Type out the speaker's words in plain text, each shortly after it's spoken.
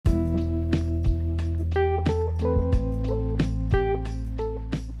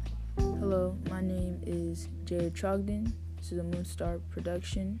Jay Trogdon. This is a Moonstar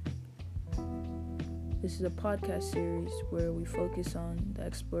production. This is a podcast series where we focus on the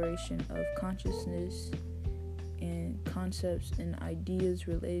exploration of consciousness and concepts and ideas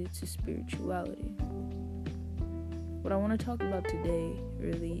related to spirituality. What I want to talk about today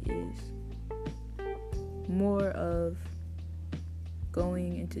really is more of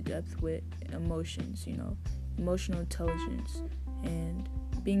going into depth with emotions, emotional intelligence, and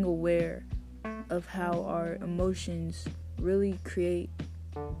being aware of how our emotions really create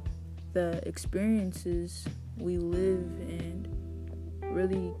the experiences we live and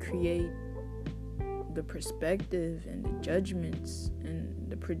really create the perspective and the judgments and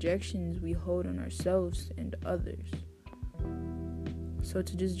the projections we hold on ourselves and others. So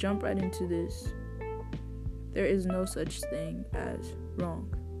to just jump right into this, there is no such thing as wrong.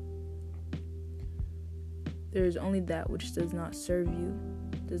 There is only that which does not serve you,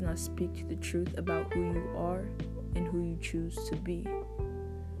 does not speak to the truth about who you are and who you choose to be.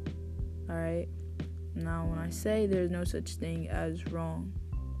 Alright? Now, when I say there's no such thing as wrong,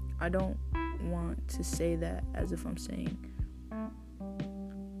 I don't want to say that as if I'm saying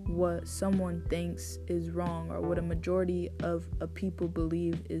what someone thinks is wrong or what a majority of a people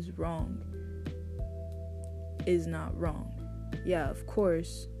believe is wrong is not wrong. Yeah, of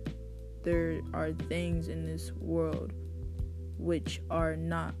course, there are things in this world which are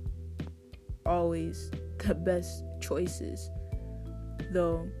not always the best choices,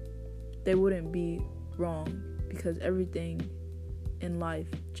 though they wouldn't be wrong because everything in life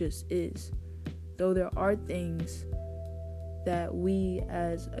just is. Though there are things that we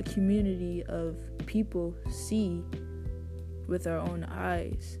as a community of people see with our own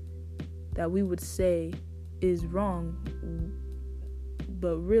eyes that we would say is wrong,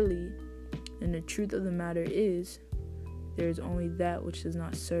 but really, and the truth of the matter is, there is only that which does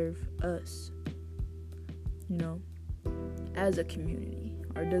not serve us, as a community,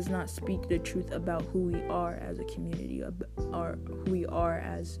 or does not speak the truth about who we are as a community, or who we are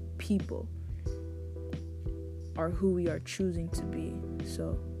as people, or who we are choosing to be.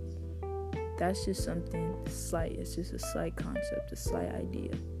 So that's just something slight. It's just a slight concept, a slight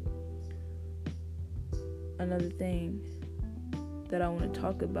idea. Another thing that I want to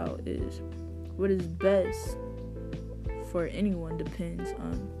talk about is what is best for anyone depends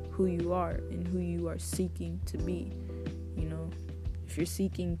on who you are and who you are seeking to be. If you're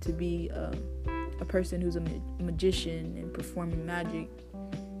seeking to be a person who's a magician and performing magic,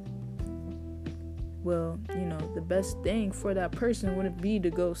 well, the best thing for that person wouldn't be to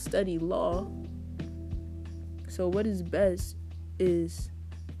go study law. So what is best is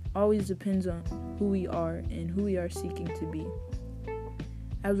always depends on who we are and who we are seeking to be.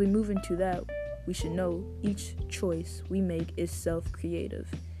 As we move into that, we should know each choice we make is self-creative.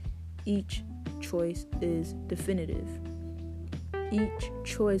 Each choice is definitive. Each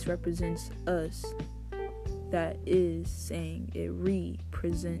choice represents us. That is saying it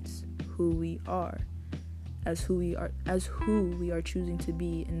represents who we are, as who we are choosing to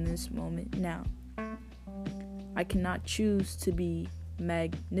be in this moment now. I cannot choose to be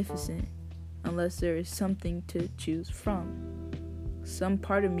magnificent unless there is something to choose from. Some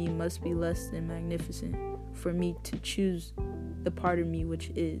part of me must be less than magnificent for me to choose the part of me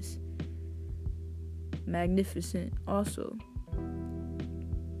which is magnificent also.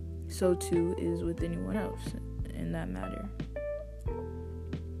 So too is with anyone else in that matter.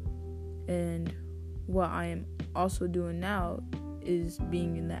 And what I am also doing now is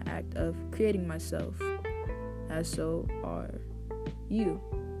being in the act of creating myself, as so are you.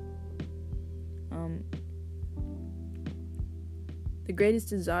 The greatest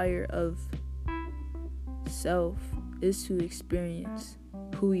desire of self is to experience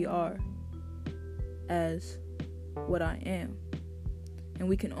who we are as what I am. And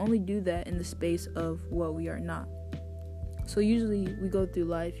we can only do that in the space of what we are not. So usually we go through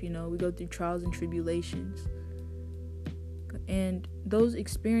life, we go through trials and tribulations. And those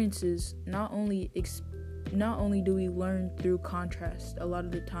experiences, not only do we learn through contrast. A lot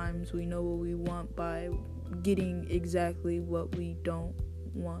of the times we know what we want by getting exactly what we don't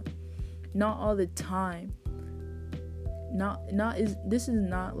want. Not all the time. This is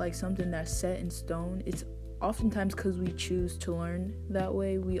not like something that's set in stone. It's oftentimes because we choose to learn that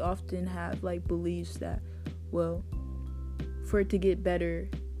way. We often have beliefs that, well, for it to get better,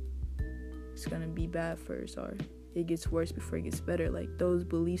 it's gonna be bad first, or it gets worse before it gets better. Those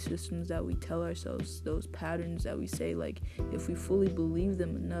belief systems that we tell ourselves, those patterns that we say, if we fully believe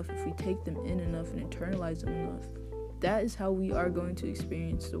them enough, if we take them in enough and internalize them enough, that is how we are going to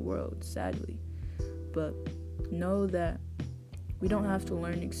experience the world, sadly. But know that We don't have to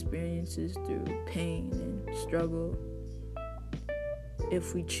learn experiences through pain and struggle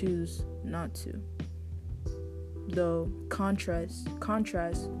if we choose not to. Though contrast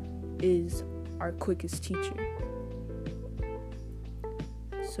is our quickest teacher.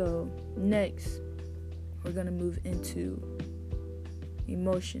 So next, we're going to move into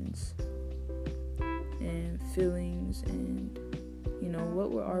emotions and feelings and,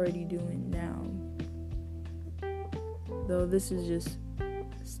 what we're already doing now. Though this is just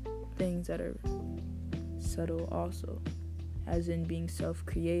things that are subtle also, as in being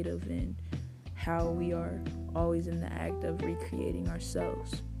self-creative and how we are always in the act of recreating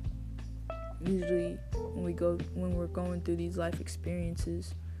ourselves. Usually when we're going through these life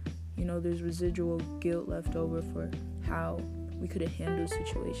experiences, there's residual guilt left over for how we could have handled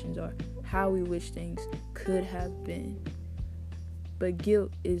situations or how we wish things could have been. But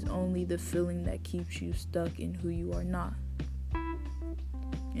guilt is only the feeling that keeps you stuck in who you are not.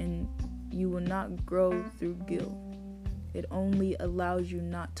 And you will not grow through guilt. It only allows you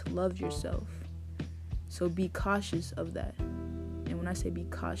not to love yourself. So be cautious of that. And when I say be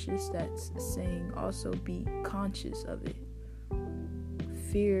cautious, that's saying also be conscious of it.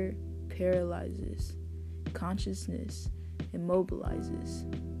 Fear paralyzes. Consciousness immobilizes.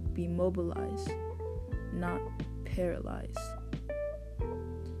 Be mobilized, not paralyzed.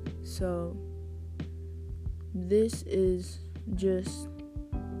 So this is just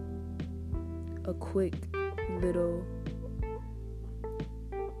a quick little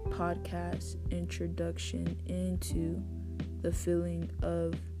podcast introduction into the feeling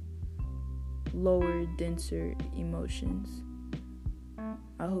of lower, denser emotions.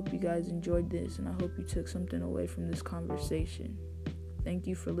 I hope you guys enjoyed this, and I hope you took something away from this conversation. Thank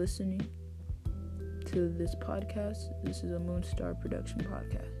you for listening to this podcast. This is a Moonstar production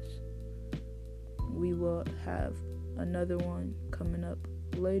podcast. We will have another one coming up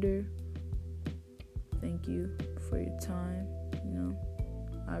later. Thank you for your time.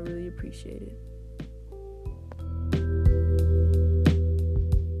 I really appreciate it.